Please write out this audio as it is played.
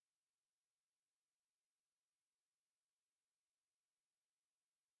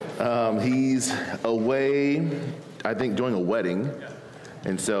He's away, I think, doing a wedding.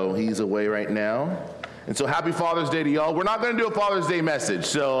 And so he's away right now. And so happy Father's Day to y'all. We're not going to do a Father's Day message.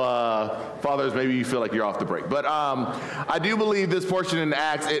 So fathers, maybe you feel like you're off the break. But I do believe this portion in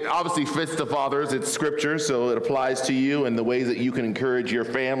Acts, it obviously fits the fathers. It's scripture, so it applies to you and the ways that you can encourage your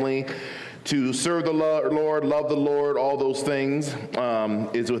family to serve the Lord, love the Lord, all those things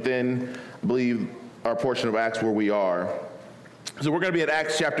is within, I believe, our portion of Acts where we are. So we're going to be at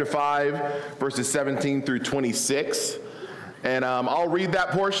Acts chapter 5, verses 17 through 26. And I'll read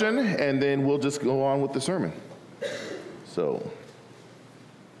that portion, and then we'll just go on with the sermon. But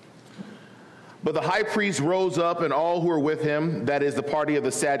the high priest rose up, and all who were with him, that is, the party of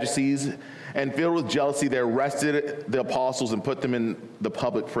the Sadducees, and filled with jealousy, they arrested the apostles and put them in the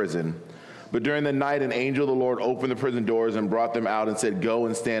public prison. But during the night, an angel of the Lord opened the prison doors and brought them out and said, "Go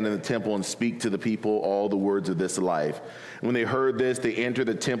and stand in the temple and speak to the people all the words of this life." And when they heard this, they entered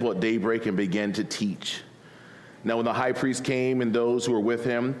the temple at daybreak and began to teach. Now when the high priest came and those who were with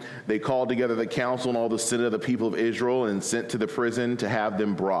him, they called together the council and all the senate of the people of Israel and sent to the prison to have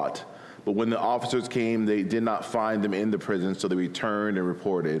them brought. But when the officers came, they did not find them in the prison, so they returned and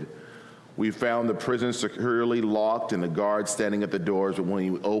reported, "We found the prison securely locked and the guards standing at the doors, but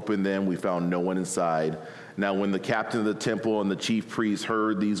when we opened them, we found no one inside." Now when the captain of the temple and the chief priests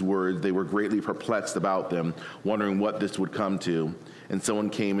heard these words, they were greatly perplexed about them, wondering what this would come to. And someone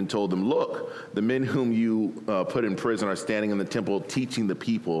came and told them, "Look, the men whom you put in prison are standing in the temple teaching the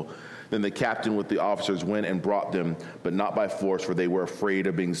people." Then the captain with the officers went and brought them, but not by force, for they were afraid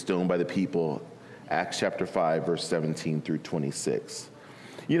of being stoned by the people. Acts chapter 5, verse 17 through 26.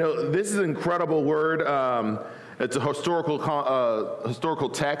 You know, this is an incredible word. It's a historical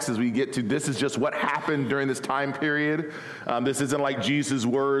text as we get to, this is just what happened during this time period. This isn't like Jesus'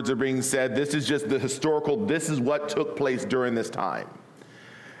 words are being said. This is just the historical, this is what took place during this time.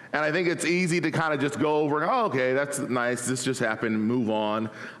 And I think it's easy to kind of just go over and, oh, okay, that's nice, this just happened, move on.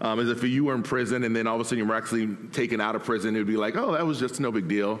 As if you were in prison and then all of a sudden you were actually taken out of prison, it would be like, oh, that was just no big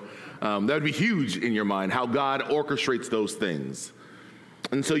deal. That would be huge in your mind, how God orchestrates those things.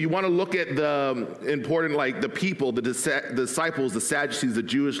 And so you want to look at the important, like the people, the disciples, the Sadducees, the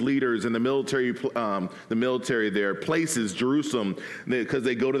Jewish leaders, and the military there, places, Jerusalem, because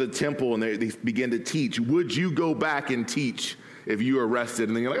they go to the temple and they begin to teach. Would you go back and teach if you were arrested?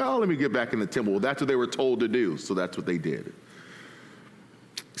 And then you're like, oh, let me get back in the temple. Well, that's what they were told to do, so that's what they did.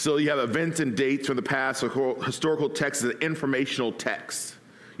 So you have events and dates from the past, historical texts, and informational texts.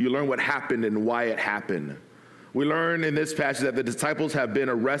 You learn what happened and why it happened. We learn in this passage that the disciples have been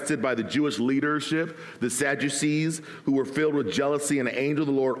arrested by the Jewish leadership, the Sadducees, who were filled with jealousy, and an angel of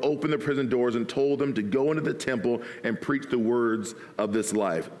the Lord opened the prison doors and told them to go into the temple and preach the words of this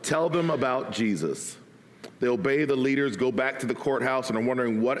life. Tell them about Jesus. They obey the leaders, go back to the courthouse, and are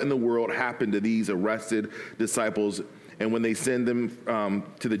wondering what in the world happened to these arrested disciples. And when they send them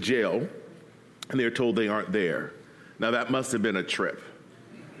to the jail, and they're told they aren't there. Now that must have been a trip.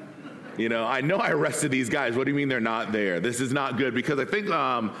 You know I arrested these guys. What do you mean they're not there? This is not good, because I think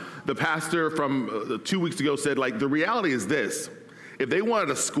the pastor from 2 weeks ago said, like, the reality is this. If they wanted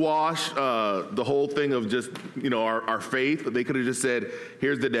to squash the whole thing of just, our faith, they could have just said,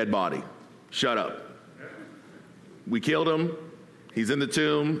 here's the dead body. Shut up. We killed him. He's in the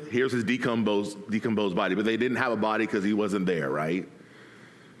tomb. Here's his decomposed body. But they didn't have a body because he wasn't there, right?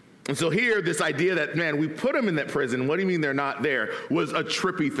 And so here, this idea that, man, we put them in that prison, what do you mean they're not there, was a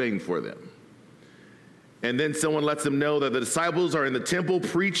trippy thing for them. And then someone lets them know that the disciples are in the temple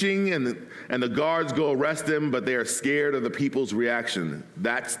preaching, and the guards go arrest them, but they are scared of the people's reaction.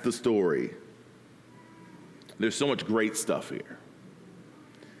 That's the story. There's so much great stuff here.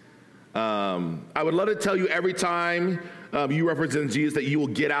 I would love to tell you every time you represent Jesus that you will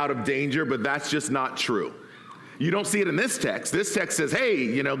get out of danger, but that's just not true. You don't see it in this text. This text says,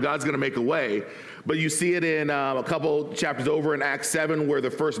 hey, God's going to make a way. But you see it in a couple chapters over in Acts 7 where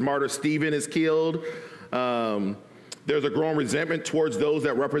the first martyr Stephen is killed. There's a growing resentment towards those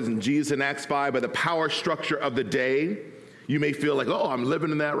that represent Jesus in Acts 5 by the power structure of the day. You may feel like, oh, I'm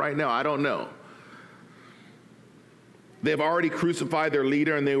living in that right now. I don't know. They have already crucified their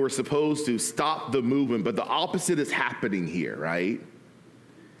leader and they were supposed to stop the movement. But the opposite is happening here, right?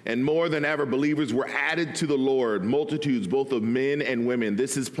 And more than ever, believers were added to the Lord, multitudes, both of men and women.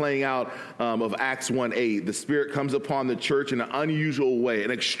 This is playing out of Acts 1:8. The Spirit comes upon the church in an unusual way. An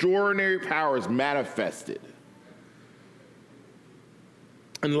extraordinary power is manifested.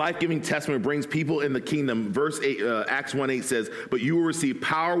 And life-giving testimony brings people in the kingdom. Acts 1:8 says, "But you will receive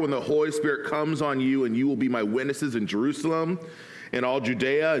power when the Holy Spirit comes on you, and you will be my witnesses in Jerusalem, in all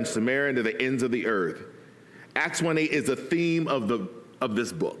Judea and Samaria, and to the ends of the earth." Acts 1:8 is the theme of the of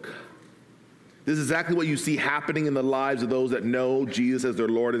this book. This is exactly what you see happening in the lives of those that know Jesus as their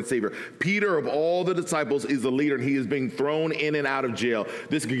Lord and Savior. Peter, of all the disciples, is the leader, and he is being thrown in and out of jail.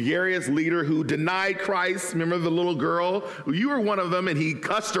 This gregarious leader who denied Christ, remember the little girl? You were one of them, and he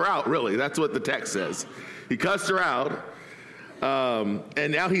cussed her out, really. That's what the text says. He cussed her out.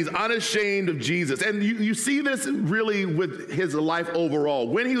 And now he's unashamed of Jesus. And you see this really with his life overall.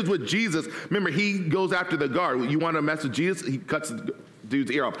 When he was with Jesus, remember, he goes after the guard. You want to mess with Jesus? He cuts the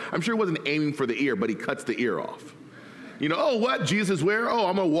dude's ear off. I'm sure he wasn't aiming for the ear, but he cuts the ear off. You know, oh, what? Jesus where? Oh,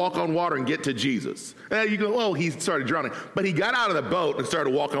 I'm going to walk on water and get to Jesus. And you go, oh, he started drowning. But he got out of the boat and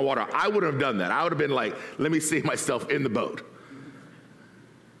started walking on water. I wouldn't have done that. I would have been like, let me save myself in the boat.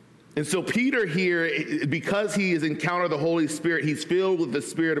 And so Peter here, because he has encountered the Holy Spirit, he's filled with the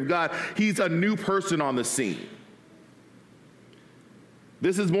Spirit of God, he's a new person on the scene.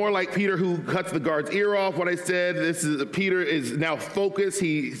 This is more like Peter who cuts the guard's ear off, what I said. Peter is now focused.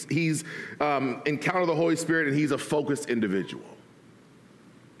 He's encountered the Holy Spirit, and he's a focused individual.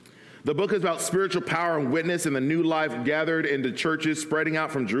 The book is about spiritual power and witness and the new life gathered into churches spreading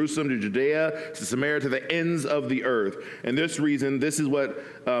out from Jerusalem to Judea to Samaria to the ends of the earth. And this reason, this is what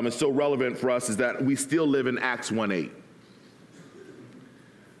is so relevant for us, is that we still live in Acts 1:8.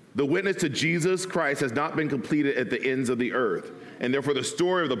 The witness to Jesus Christ has not been completed at the ends of the earth. And therefore, the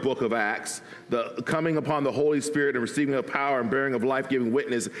story of the book of Acts, the coming upon the Holy Spirit and receiving of power and bearing of life-giving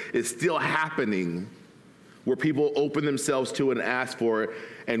witness, is still happening, where people open themselves to it and ask for it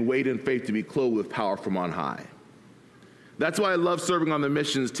and wait in faith to be clothed with power from on high. That's why I love serving on the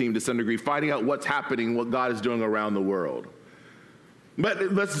missions team to some degree, finding out what's happening, what God is doing around the world.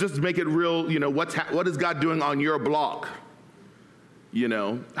 But let's just make it real, you know, what is God doing on your block? You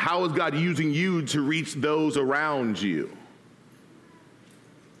know, how is God using you to reach those around you?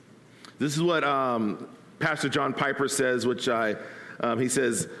 This is what Pastor John Piper says, he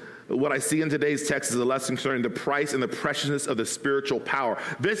says, what I see in today's text is a lesson concerning the price and the preciousness of the spiritual power.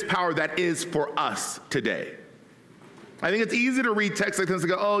 This power that is for us today. I think it's easy to read texts like this and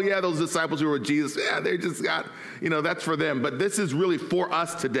go, oh yeah, those disciples who were with Jesus, yeah, they just got, you know, that's for them. But this is really for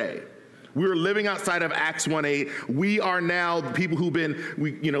us today. We're living outside of Acts 1:8. We are now the people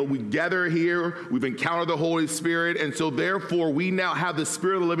we gather here. We've encountered the Holy Spirit. And so therefore, we now have the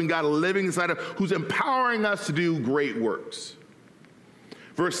Spirit of the living God living inside of, who's empowering us to do great works.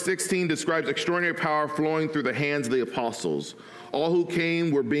 Verse 16 describes extraordinary power flowing through the hands of the apostles. All who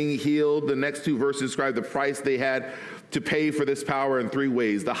came were being healed. The next two verses describe the price they had to pay for this power in three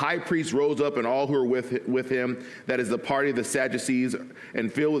ways. The high priest rose up, and all who were with him, that is the party of the Sadducees,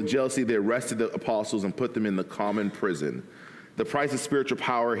 and filled with jealousy, they arrested the apostles and put them in the common prison. The price of spiritual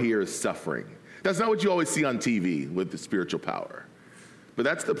power here is suffering. That's not what you always see on TV with the spiritual power. But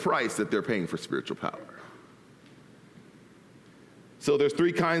that's the price that they're paying for spiritual power. So there's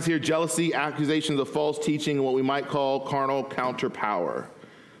three kinds here: jealousy, accusations of false teaching, and what we might call carnal counter power.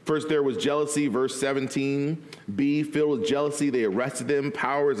 First, there was jealousy, verse 17. B, filled with jealousy, they arrested them.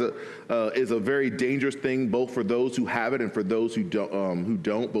 Power is a very dangerous thing, both for those who have it and for those who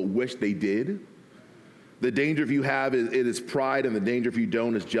don't, but wish they did. The danger if you have it is pride, and the danger if you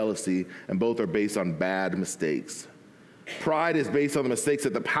don't is jealousy, and both are based on bad mistakes. Pride is based on the mistakes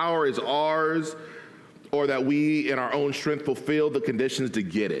that the power is ours, or that we in our own strength fulfill the conditions to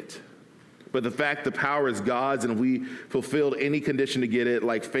get it. But the fact the power is God's, and if we fulfilled any condition to get it,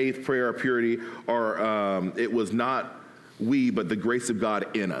 like faith, prayer, or purity, or it was not we, but the grace of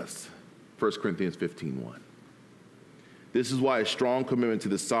God in us. 1 Corinthians 15:1. This is why a strong commitment to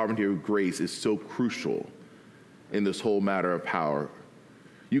the sovereignty of grace is so crucial in this whole matter of power.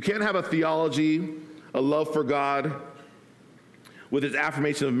 You can't have a theology, a love for God, with its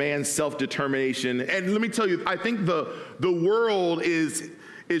affirmation of man's self-determination. And let me tell you, I think the world is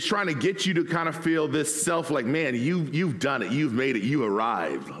trying to get you to kind of feel this self, like, man, you've done it, you've made it, you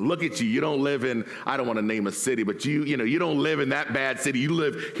arrived. Look at you. You don't live in, I don't want to name a city, but you don't live in that bad city. You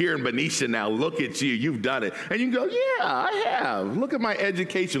live here in Benicia now. Look at you. You've done it. And you can go, yeah, I have. Look at my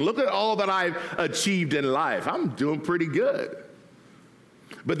education. Look at all that I've achieved in life. I'm doing pretty good.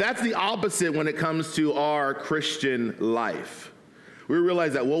 But that's the opposite when it comes to our Christian life. We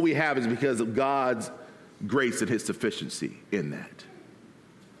realize that what we have is because of God's grace and his sufficiency in that.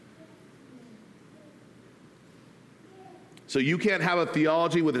 So you can't have a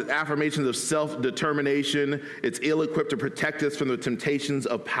theology with its affirmations of self-determination. It's ill-equipped to protect us from the temptations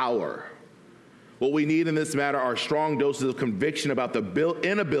of power. What we need in this matter are strong doses of conviction about the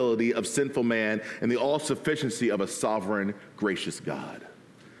inability of sinful man and the all-sufficiency of a sovereign, gracious God.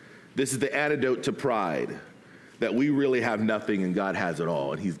 This is the antidote to pride, that we really have nothing and God has it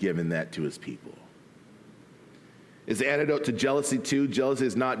all, and he's given that to his people. It's the antidote to jealousy too. Jealousy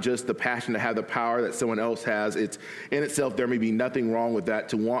is not just the passion to have the power that someone else has. It's in itself, there may be nothing wrong with that,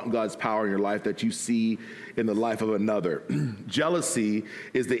 to want God's power in your life that you see in the life of another. Jealousy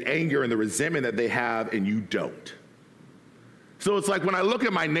is the anger and the resentment that they have and you don't. So it's like when I look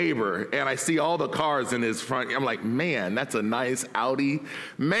at my neighbor and I see all the cars in his front, I'm like, man, that's a nice Audi.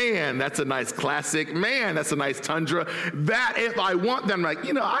 Man, that's a nice Classic. Man, that's a nice Tundra. That, if I want them, like,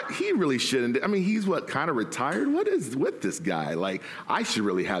 he really shouldn't. I mean, he's kind of retired? What is with this guy? Like, I should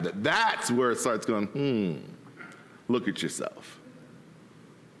really have that. That's where it starts going, look at yourself.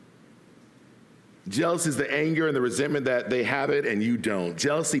 Jealousy is the anger and the resentment that they have it and you don't.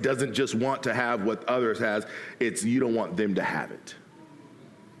 Jealousy doesn't just want to have what others has, it's you don't want them to have it.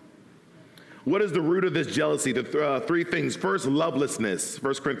 What is the root of this jealousy? The three things. First, lovelessness.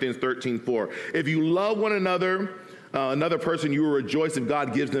 1 Corinthians 13:4. If you love one another, another person, you will rejoice if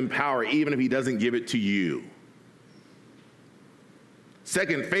God gives them power, even if he doesn't give it to you.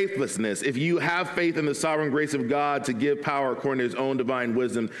 Second, faithlessness. If you have faith in the sovereign grace of God to give power according to his own divine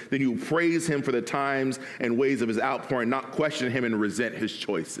wisdom, then you praise him for the times and ways of his outpouring, not question him and resent his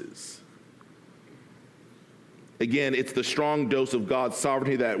choices. Again, it's the strong dose of God's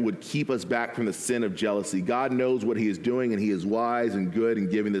sovereignty that would keep us back from the sin of jealousy. God knows what he is doing, and he is wise and good in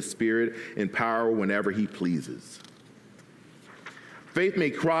giving the Spirit and power whenever he pleases. Faith may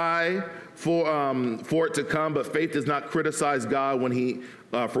cry for it to come, but faith does not criticize God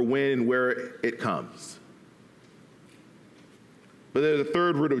for when and where it comes. But there's a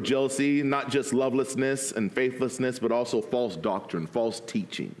third root of jealousy, not just lovelessness and faithlessness, but also false doctrine, false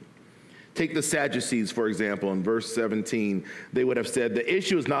teaching. Take the Sadducees, for example, in verse 17. They would have said, the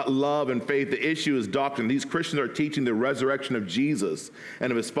issue is not love and faith, the issue is doctrine. These Christians are teaching the resurrection of Jesus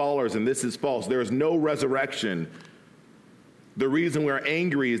and of his followers, and this is false. There is no resurrection. The reason we're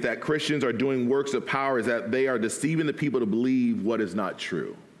angry is that Christians are doing works of power is that they are deceiving the people to believe what is not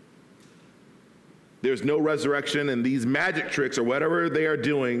true. There's no resurrection, and these magic tricks or whatever they are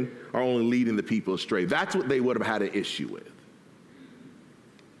doing are only leading the people astray. That's what they would have had an issue with.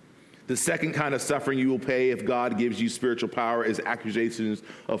 The second kind of suffering you will pay if God gives you spiritual power is accusations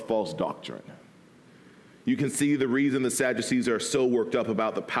of false doctrine. You can see the reason the Sadducees are so worked up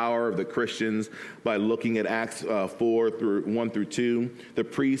about the power of the Christians by looking at Acts 1-2. The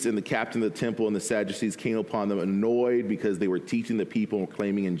priests and the captain of the temple and the Sadducees came upon them annoyed because they were teaching the people and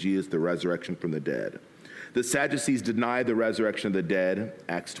claiming in Jesus the resurrection from the dead. The Sadducees denied the resurrection of the dead,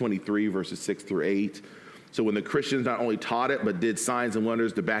 Acts 23, verses 6-8. So when the Christians not only taught it, but did signs and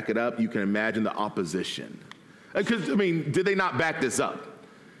wonders to back it up, you can imagine the opposition. Because, did they not back this up?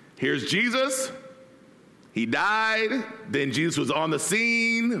 Here's Jesus. He died, then Jesus was on the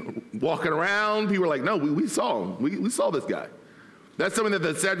scene, walking around. People were like, no, we saw him. We saw this guy. That's something that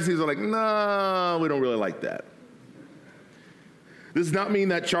the Sadducees are like, no, we don't really like that. This does not mean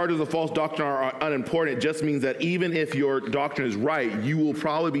that charges of false doctrine are unimportant. It just means that even if your doctrine is right, you will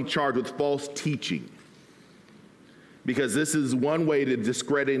probably be charged with false teaching. Because this is one way to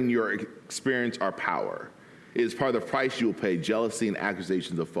discredit in your experience or power. It is part of the price you will pay, jealousy and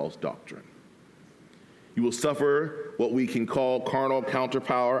accusations of false doctrine. You will suffer what we can call carnal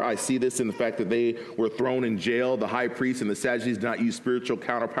counterpower. I see this in the fact that they were thrown in jail. The high priest and the Sadducees did not use spiritual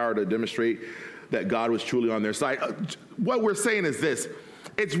counterpower to demonstrate that God was truly on their side. What we're saying is this.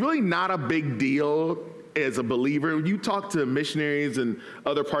 It's really not a big deal as a believer. You talk to missionaries and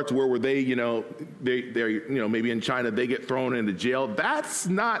other parts where they, they're maybe in China, they get thrown into jail. That's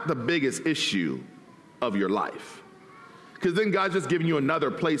not the biggest issue of your life. Because then God's just giving you another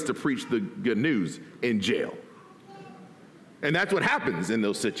place to preach the good news in jail. And that's what happens in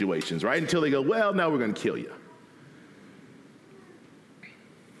those situations, right? Until they go, well, now we're going to kill you.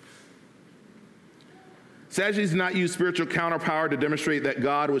 Sadducees did not use spiritual counterpower to demonstrate that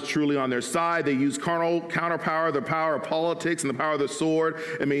God was truly on their side. They used carnal counterpower, the power of politics and the power of the sword.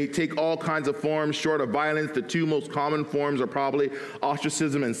 It may take all kinds of forms short of violence. The two most common forms are probably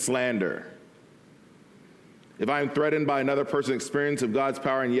ostracism and slander. If I am threatened by another person's experience of God's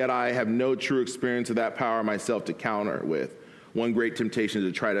power, and yet I have no true experience of that power myself to counter with, one great temptation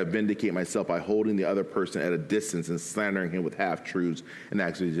is to try to vindicate myself by holding the other person at a distance and slandering him with half-truths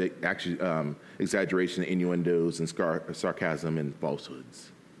and exaggeration, innuendos, and sarcasm and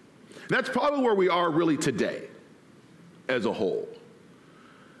falsehoods. That's probably where we are really today as a whole.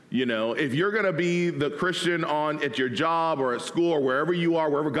 If you're going to be the Christian at your job or at school or wherever you are,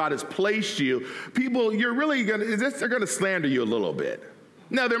 wherever God has placed you, people, they're going to slander you a little bit.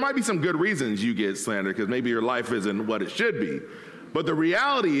 Now, there might be some good reasons you get slandered because maybe your life isn't what it should be. But the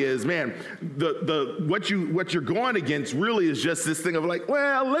reality is, man, what you're going against really is just this thing of like,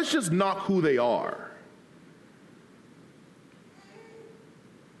 well, let's just knock who they are.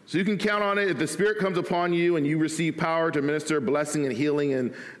 So you can count on it. If the Spirit comes upon you and you receive power to minister blessing and healing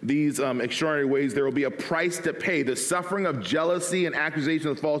in these extraordinary ways, there will be a price to pay. The suffering of jealousy and accusation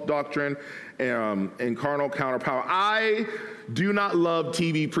of false doctrine and carnal counterpower. I do not love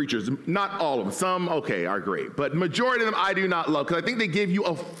TV preachers. Not all of them. Some, okay, are great. But majority of them I do not love, because I think they give you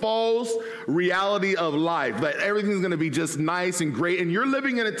a false reality of life, that everything's going to be just nice and great. And you're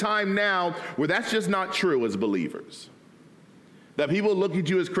living in a time now where that's just not true as believers. That people look at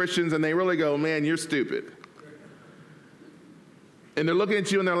you as Christians and they really go, man, you're stupid. And they're looking at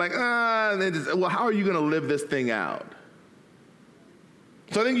you and they're like, well, how are you going to live this thing out?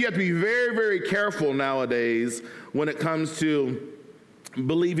 So I think you have to be very, very careful nowadays when it comes to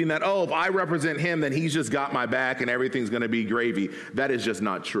believing that, oh, if I represent him, then he's just got my back and everything's going to be gravy. That is just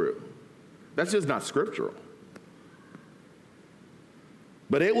not true. That's just not scriptural.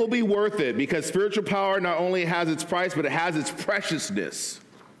 But it will be worth it, because spiritual power not only has its price, but it has its preciousness.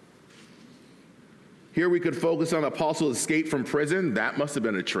 Here we could focus on the apostles' escape from prison. That must have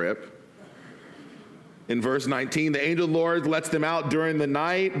been a trip. In verse 19, the angel of the Lord lets them out during the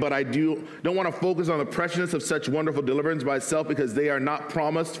night, but I don't want to focus on the preciousness of such wonderful deliverance by itself, because they are not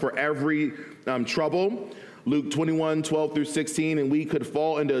promised for every trouble. Luke 21:12-16, and we could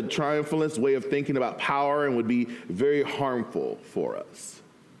fall into a triumphalist way of thinking about power and would be very harmful for us.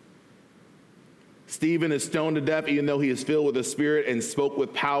 Stephen is stoned to death even though he is filled with the Spirit and spoke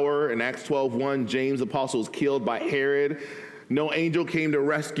with power. In Acts 12:1, James, the apostle, was killed by Herod. No angel came to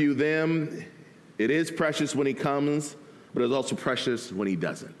rescue them. It is precious when he comes, but it's also precious when he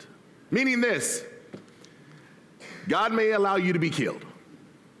doesn't. Meaning this: God may allow you to be killed.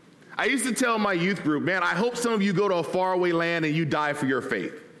 I used to tell my youth group, man, I hope some of you go to a faraway land and you die for your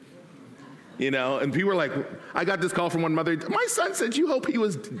faith. You know, and people were like, I got this call from one mother, my son said, you hope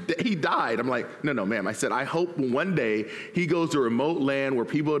he died. I'm like, no, ma'am. I said, I hope one day he goes to a remote land where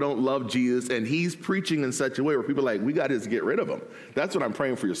people don't love Jesus, and he's preaching in such a way where people are like, we got to get rid of him. That's what I'm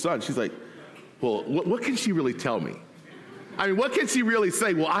praying for your son. She's like, well, what can she really tell me? I mean, what can she really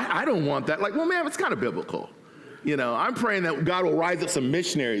say? Well, I don't want that. Like, well, ma'am, it's kind of biblical. You know, I'm praying that God will rise up some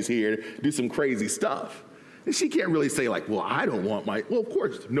missionaries here to do some crazy stuff. And she can't really say, like, well, I don't want well, of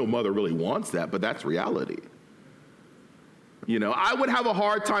course, no mother really wants that, but that's reality. You know, I would have a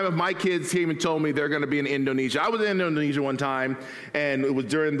hard time if my kids came and told me they're going to be in Indonesia. I was in Indonesia one time, and it was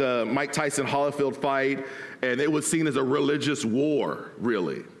during the Mike Tyson-Holyfield fight, and it was seen as a religious war,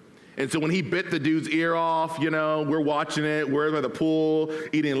 really. And so when he bit the dude's ear off, you know, we're watching it. We're by the pool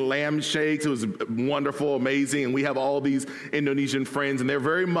eating lamb shakes. It was wonderful, amazing. And we have all these Indonesian friends, and they're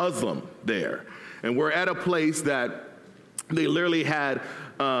very Muslim there. And we're at a place that they literally had,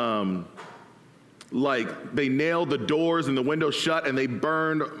 they nailed the doors and the windows shut, and they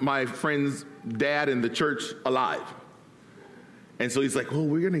burned my friend's dad in the church alive. And so he's like, well,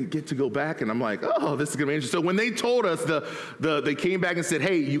 we're going to get to go back. And I'm like, oh, this is going to be interesting. So when they told us, they came back and said,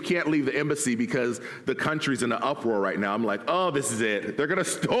 hey, you can't leave the embassy because the country's in an uproar right now. I'm like, oh, this is it. They're going to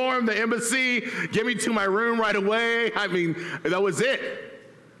storm the embassy, get me to my room right away. I mean, that was it.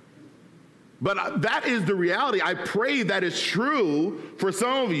 But that is the reality. I pray that is true for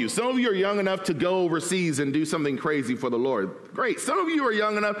some of you. Some of you are young enough to go overseas and do something crazy for the Lord. Great. Some of you are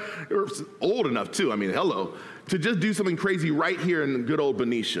young enough, or old enough too, I mean, hello, to just do something crazy right here in good old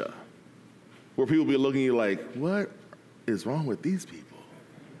Benicia, where people will be looking at you like, what is wrong with these people?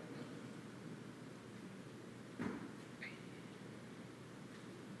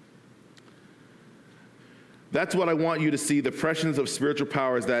 That's what I want you to see. The preciousness of spiritual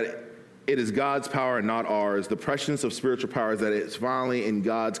power is that it is God's power and not ours. The preciousness of spiritual power is that it's finally in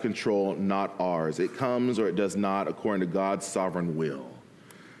God's control, not ours. It comes or it does not according to God's sovereign will.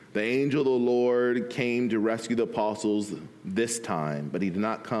 The angel of the Lord came to rescue the apostles this time, but he did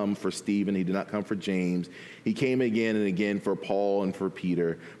not come for Stephen. He did not come for James. He came again and again for Paul and for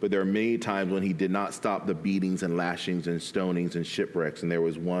Peter. But there are many times when he did not stop the beatings and lashings and stonings and shipwrecks. And there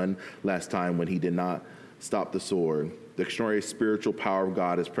was one last time when he did not stop the sword. The extraordinary spiritual power of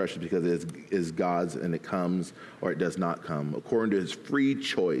God is precious because it is God's, and it comes or it does not come. According to his free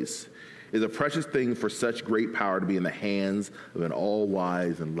choice, it is a precious thing for such great power to be in the hands of an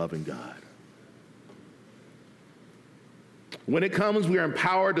all-wise and loving God. When it comes, we are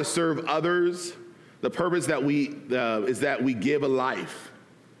empowered to serve others. The purpose that is that we give a life.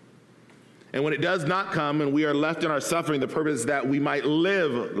 And when it does not come and we are left in our suffering, the purpose is that we might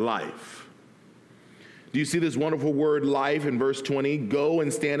live life. Do you see this wonderful word life in verse 20? Go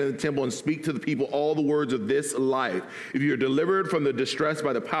and stand in the temple and speak to the people all the words of this life. If you are delivered from the distress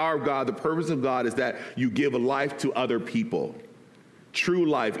by the power of God, the purpose of God is that you give a life to other people. True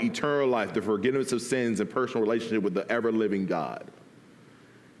life, eternal life, the forgiveness of sins, and personal relationship with the ever-living God.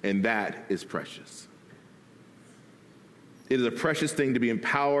 and that is precious. It is a precious thing to be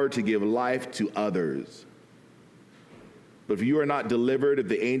empowered to give life to others. But if you are not delivered, if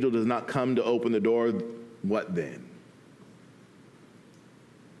the angel does not come to open the door, what then?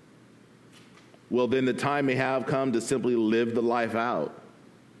 Well, then the time may have come to simply live the life out.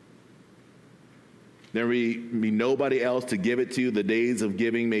 There may be nobody else to give it to. The days of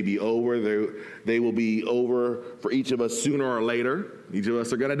giving may be over. They will be over for each of us sooner or later. Each of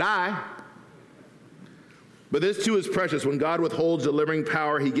us are going to die. But this too is precious. When God withholds delivering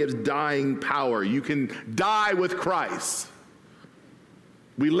power, he gives dying power. You can die with Christ.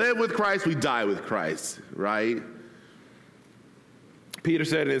 We live with Christ, we die with Christ, right? Peter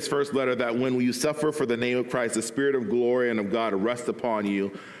said in his first letter that when you suffer for the name of Christ, the Spirit of glory and of God rests upon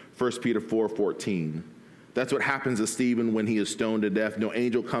you. 1 Peter 4:14. That's what happens to Stephen when he is stoned to death. No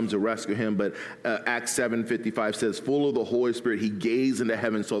angel comes to rescue him, but Acts 7:55 says, full of the Holy Spirit, he gazed into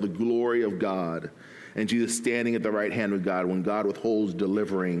heaven, saw the glory of God, and Jesus standing at the right hand of God. When God withholds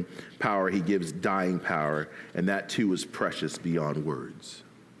delivering power, he gives dying power, and that too is precious beyond words.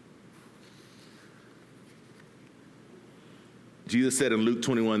 Jesus said in Luke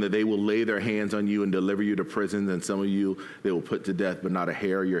 21 that they will lay their hands on you and deliver you to prisons, and some of you they will put to death, but not a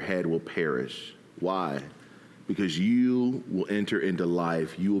hair of your head will perish. Why? Because you will enter into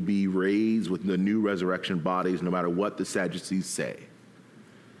life. You will be raised with the new resurrection bodies, no matter what the Sadducees say.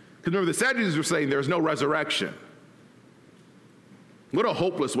 Because remember, the Sadducees were saying there's no resurrection. What a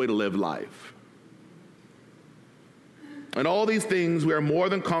hopeless way to live life. And all these things, we are more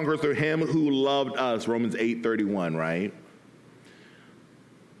than conquerors through him who loved us, Romans 8:31, right?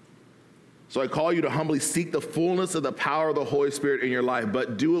 So I call you to humbly seek the fullness of the power of the Holy Spirit in your life,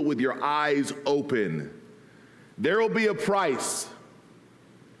 but do it with your eyes open. There will be a price.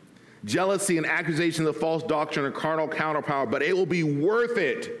 Jealousy and accusations of false doctrine or carnal counterpower, but it will be worth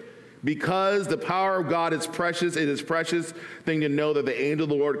it because the power of God is precious. It is a precious thing to know that the angel of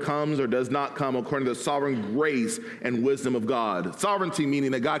the Lord comes or does not come according to the sovereign grace and wisdom of God. Sovereignty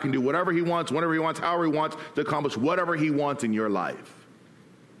meaning that God can do whatever he wants, whenever he wants, however he wants to accomplish whatever he wants in your life.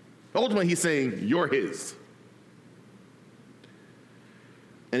 Ultimately, he's saying, you're his.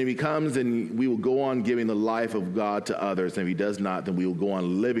 And if he comes, then we will go on giving the life of God to others. And if he does not, then we will go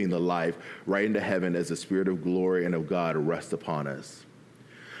on living the life right into heaven as the Spirit of glory and of God rests upon us.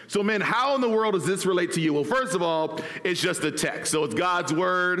 So, men, how in the world does this relate to you? Well, first of all, it's just a text. So it's God's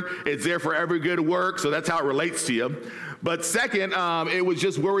word. It's there for every good work. So that's how it relates to you. But second, it was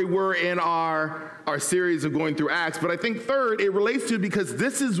just where we were in our series of going through Acts. But I think third, it relates to because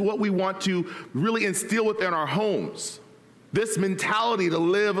this is what we want to really instill within our homes. This mentality to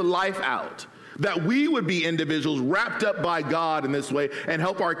live life out. That we would be individuals wrapped up by God in this way and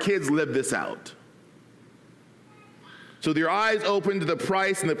help our kids live this out. So with your eyes open to the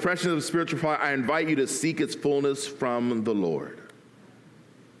price and the precious of spiritual power, I invite you to seek its fullness from the Lord.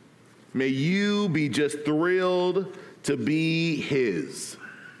 May you be just thrilled to be his,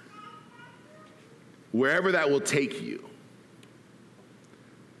 wherever that will take you.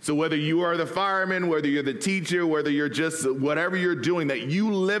 So whether you are the fireman, whether you're the teacher, whether you're just whatever you're doing, that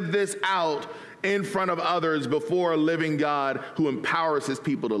you live this out in front of others before a living God who empowers his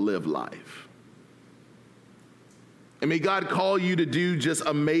people to live life. And may God call you to do just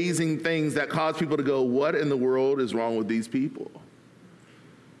amazing things that cause people to go, what in the world is wrong with these people?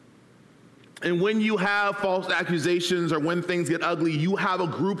 And when you have false accusations or when things get ugly, you have a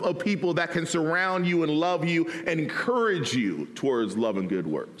group of people that can surround you and love you and encourage you towards love and good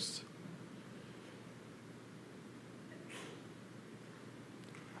works.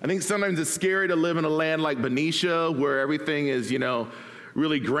 I think sometimes it's scary to live in a land like Benicia where everything is,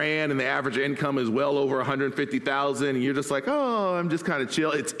 really grand and the average income is well over 150,000 and you're just like, oh, I'm just kind of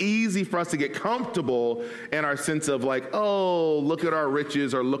chill. It's easy for us to get comfortable in our sense of like, oh, look at our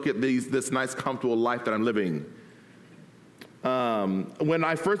riches or look at this nice comfortable life that I'm living. When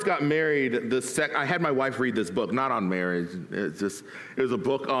I first got married, I had my wife read this book, not on marriage. It was a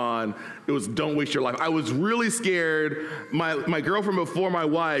book on, Don't Waste Your Life. I was really scared. My girlfriend before my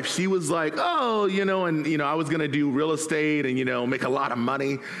wife, she was like, oh, I was going to do real estate and, make a lot of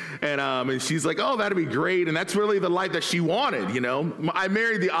money. And she's like, oh, that'd be great. And that's really the life that she wanted, I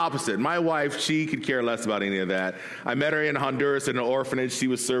married the opposite. My wife, she could care less about any of that. I met her in Honduras in an orphanage. She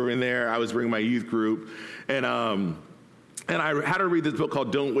was serving there. I was bringing my youth group. And I had her read this book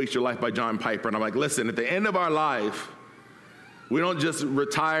called Don't Waste Your Life by John Piper. And I'm like, listen, at the end of our life, we don't just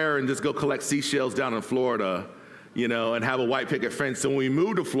retire and just go collect seashells down in Florida, and have a white picket fence. So when we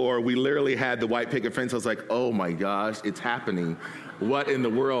moved to Florida, we literally had the white picket fence. I was like, oh my gosh, it's happening. What in the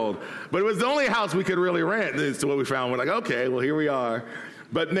world? But it was the only house we could really rent. Is what we found. We're like, okay, well, here we are.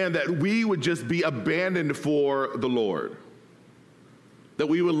 But man, that we would just be abandoned for the Lord. That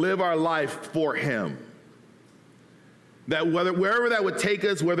we would live our life for him. That wherever that would take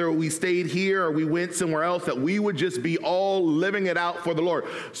us, whether we stayed here or we went somewhere else, that we would just be all living it out for the Lord.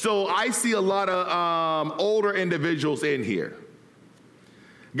 So I see a lot of older individuals in here.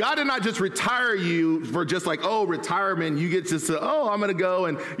 God did not just retire you for just like, oh, retirement. You get to say, oh, I'm going to go,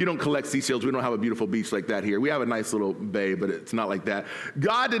 and you don't collect seashells. We don't have a beautiful beach like that here. We have a nice little bay, but it's not like that.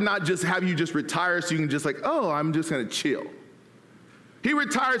 God did not just have you just retire so you can just like, oh, I'm just going to chill. He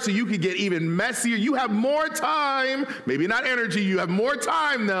retired so you could get even messier. You have more time, maybe not energy, you have more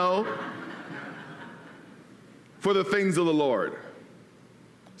time though, for the things of the Lord.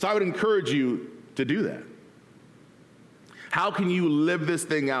 So I would encourage you to do that. How can you live this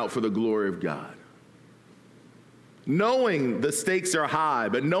thing out for the glory of God? Knowing the stakes are high,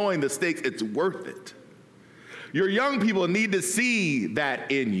 but knowing the stakes, it's worth it. Your young people need to see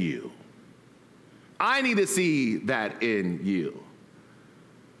that in you. I need to see that in you.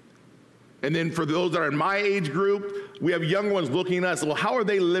 And then for those that are in my age group, we have young ones looking at us. Well, how are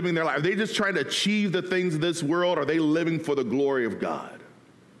they living their life? Are they just trying to achieve the things of this world? Or are they living for the glory of God?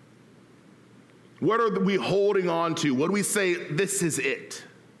 What are we holding on to? What do we say, this is it?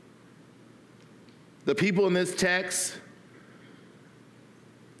 The people in this text,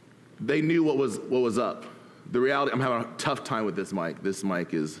 they knew what was up. The reality, I'm having a tough time with this mic. This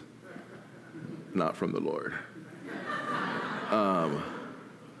mic is not from the Lord.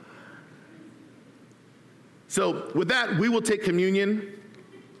 So with that, we will take communion.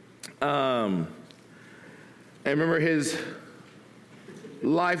 And remember his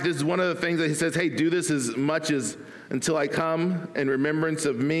life. This is one of the things that he says, hey, do this as much as until I come in remembrance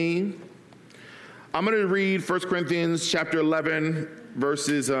of me. I'm going to read 1 Corinthians chapter 11,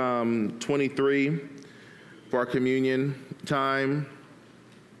 verses 23 for our communion time.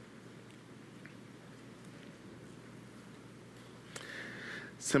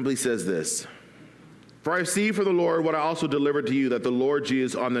 Simply says this. For I received from the Lord what I also delivered to you, that the Lord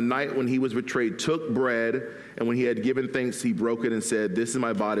Jesus, on the night when he was betrayed, took bread, and when he had given thanks, he broke it and said, this is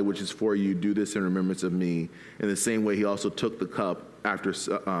my body, which is for you. Do this in remembrance of me. In the same way, he also took the cup after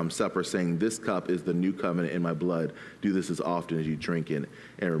supper, saying, this cup is the new covenant in my blood. Do this as often as you drink it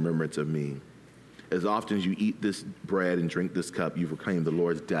in remembrance of me. As often as you eat this bread and drink this cup, you proclaim the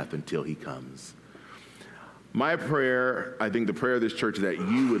Lord's death until he comes. My prayer, I think the prayer of this church, is that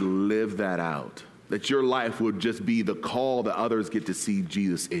you would live that out. That your life would just be the call that others get to see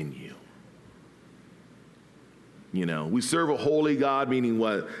Jesus in you. You know, we serve a holy God, meaning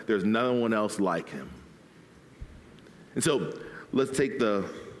what? There's no one else like him. And so let's take the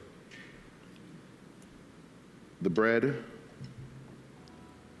bread.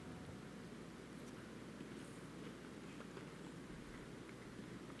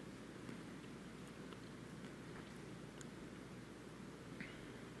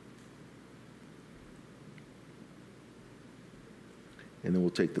 And then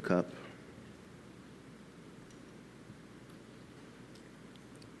we'll take the cup.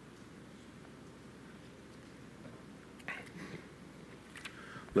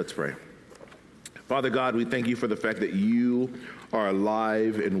 Let's pray. Father God, we thank you for the fact that you are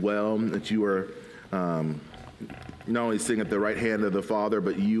alive and well, that you are not only sitting at the right hand of the Father,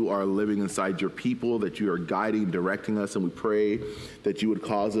 but you are living inside your people, that you are guiding, directing us, and we pray that you would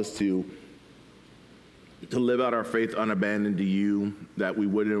cause us to live out our faith unabandoned to you, that we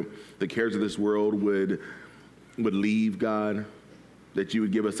wouldn't, the cares of this world would leave, God, that you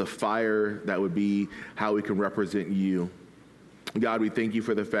would give us a fire that would be how we can represent you. God, we thank you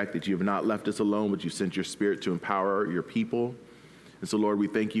for the fact that you have not left us alone, but you sent your Spirit to empower your people. And so, Lord, we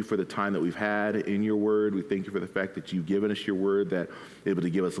thank you for the time that we've had in your word. We thank you for the fact that you've given us your word, that able to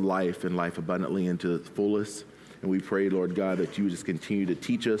give us life and life abundantly into its fullest. And we pray, Lord God, that you just continue to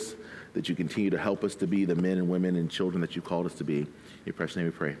teach us, that you continue to help us to be the men and women and children that you called us to be. In your precious name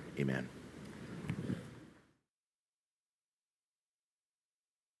we pray. Amen.